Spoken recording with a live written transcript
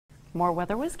More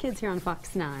Weather Whiz Kids here on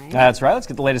Fox 9. That's right. Let's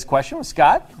get the latest question with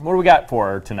Scott. What do we got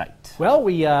for tonight? Well,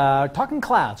 we are talking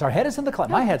clouds. Our head is in the clouds.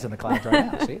 My head's in the clouds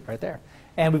right now. See, right there.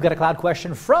 And we've got a cloud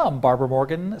question from Barbara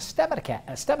Morgan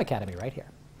S.T.E.M Academy right here.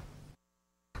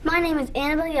 My name is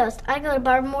Annabel Yost. I go to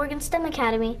Barbara Morgan S.T.E.M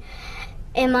Academy.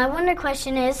 And my wonder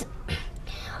question is,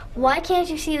 why can't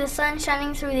you see the sun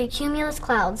shining through the cumulus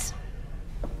clouds?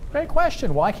 Great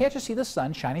question. Why can't you see the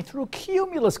sun shining through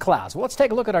cumulus clouds? Well, let's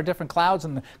take a look at our different clouds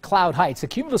and the cloud heights. The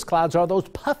cumulus clouds are those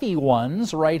puffy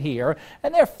ones right here,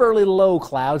 and they're fairly low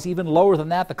clouds. Even lower than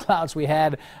that, the clouds we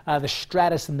had, the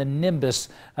stratus and the nimbus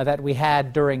that we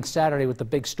had during Saturday with the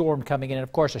big storm coming in. And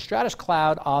of course, a stratus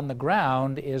cloud on the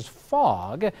ground is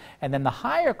fog, and then the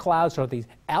higher clouds are these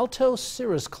alto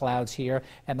cirrus clouds here,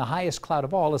 and the highest cloud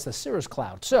of all is the cirrus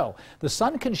cloud. So the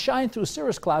sun can shine through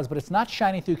cirrus clouds, but it's not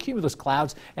shining through cumulus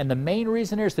clouds. And the main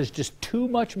reason is there's just too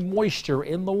much moisture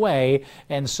in the way,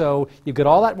 and so you've got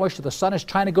all that moisture. The sun is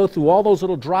trying to go through all those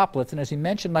little droplets, and as you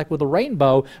mentioned, like with a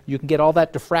rainbow, you can get all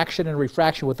that diffraction and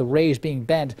refraction with the rays being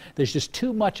bent. There's just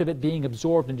too much of it being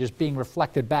absorbed and just being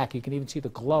reflected back. You can even see the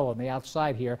glow on the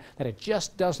outside here, that it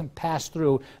just doesn't pass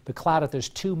through the cloud if there's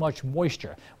too much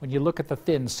moisture. When you look at the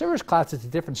thin cirrus clouds, it's a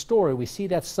different story. We see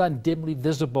that sun dimly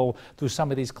visible through some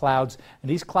of these clouds,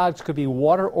 and these clouds could be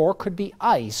water or could be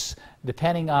ice,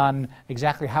 depending on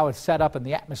exactly how it's set up in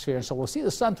the atmosphere. And so we'll see the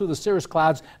sun through the cirrus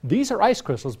clouds. These are ice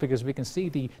crystals because we can see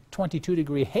the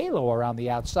 22-degree halo around the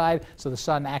outside, so the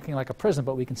sun acting like a prism,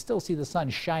 but we can still see the sun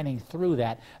shining through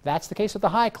that. That's the case with the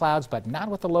high clouds, but not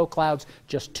with the low clouds,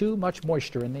 just too much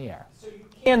moisture in the air. So you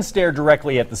can stare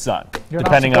directly at the sun,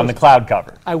 depending on the cloud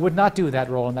cover. I would not do that,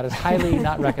 Roland. That is highly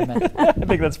not recommended. I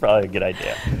think that's probably a good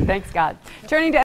idea. Thanks, Scott. Turning to